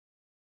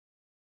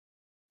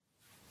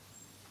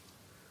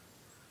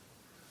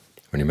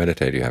When you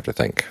meditate, you have to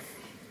think.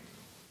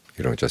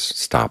 You don't just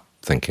stop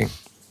thinking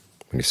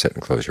when you sit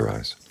and close your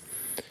eyes.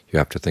 You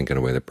have to think in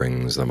a way that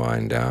brings the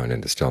mind down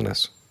into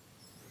stillness.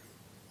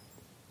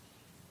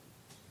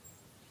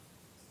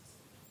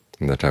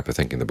 And the type of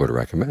thinking the Buddha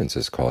recommends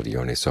is called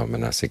yoniso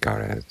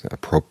manasikara,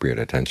 appropriate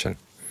attention,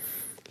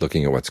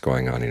 looking at what's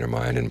going on in your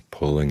mind and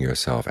pulling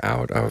yourself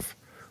out of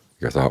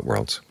your thought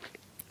worlds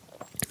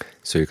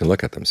so you can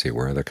look at them, see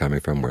where they're coming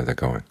from, where they're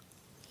going.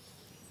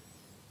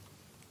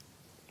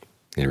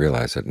 You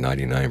realize that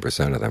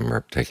 99% of them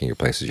are taking you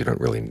places you don't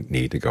really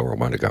need to go or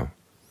want to go.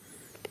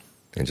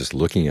 And just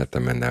looking at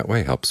them in that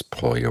way helps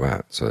pull you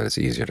out so that it's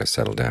easier to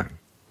settle down.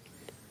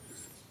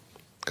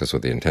 Because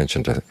with the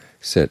intention to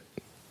sit,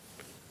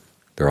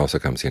 there also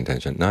comes the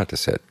intention not to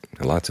sit.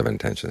 And lots of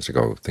intentions to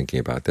go thinking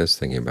about this,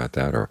 thinking about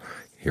that, or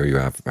here you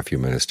have a few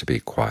minutes to be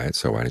quiet,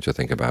 so why don't you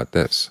think about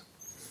this?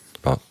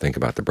 Well, think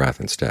about the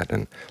breath instead,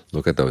 and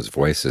look at those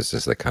voices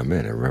as they come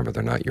in. And remember,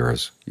 they're not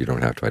yours. You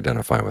don't have to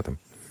identify with them.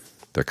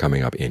 They're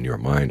coming up in your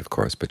mind, of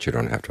course, but you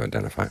don't have to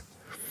identify.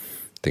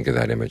 Think of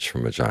that image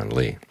from Ajahn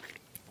Lee.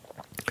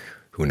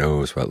 Who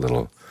knows what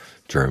little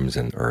germs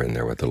are in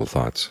there with little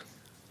thoughts?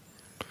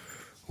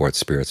 What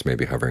spirits may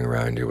be hovering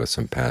around you with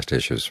some past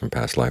issues from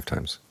past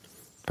lifetimes,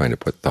 trying to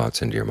put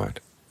thoughts into your mind.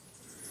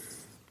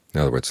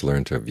 In other words,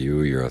 learn to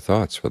view your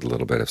thoughts with a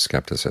little bit of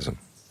skepticism.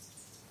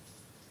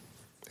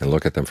 And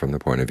look at them from the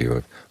point of view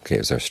of, okay,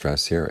 is there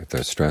stress here? If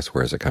there's stress,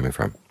 where is it coming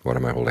from? What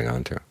am I holding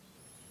on to?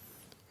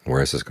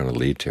 Where is this going to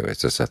lead to?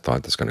 Is this a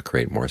thought that's going to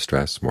create more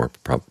stress, more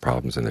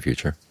problems in the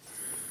future?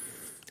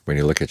 When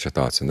you look at your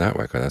thoughts in that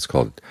way, that's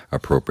called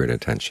appropriate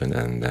attention,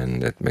 and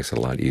then it makes it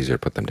a lot easier to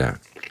put them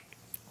down.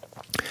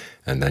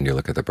 And then you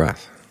look at the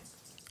breath.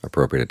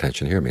 Appropriate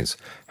attention here means,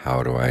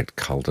 how do I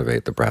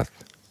cultivate the breath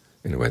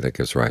in a way that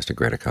gives rise to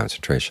greater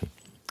concentration?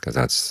 Because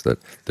that's the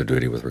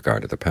duty with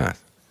regard to the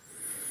path.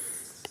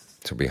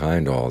 So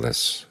behind all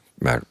this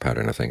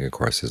pattern of thinking, of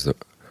course,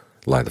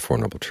 lie the Four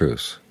Noble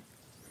Truths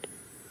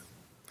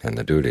and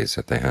the duties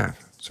that they have.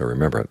 So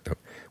remember,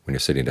 when you're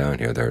sitting down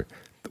here, there are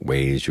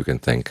ways you can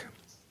think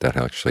that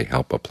actually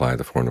help apply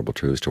the Four Noble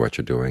Truths to what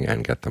you're doing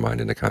and get the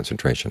mind into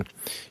concentration.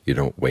 You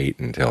don't wait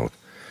until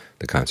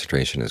the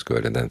concentration is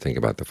good and then think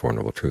about the Four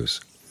Noble Truths.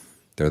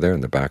 They're there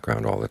in the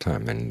background all the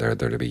time, and they're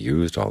there to be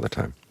used all the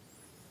time,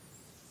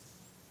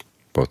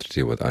 both to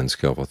deal with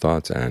unskillful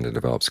thoughts and to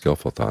develop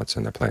skillful thoughts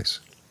in their place.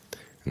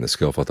 And the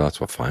skillful thoughts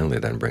will finally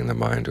then bring the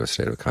mind to a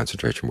state of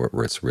concentration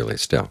where it's really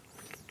still.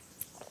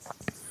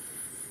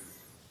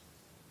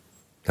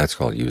 That's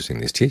called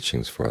using these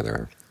teachings for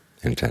their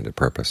intended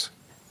purpose.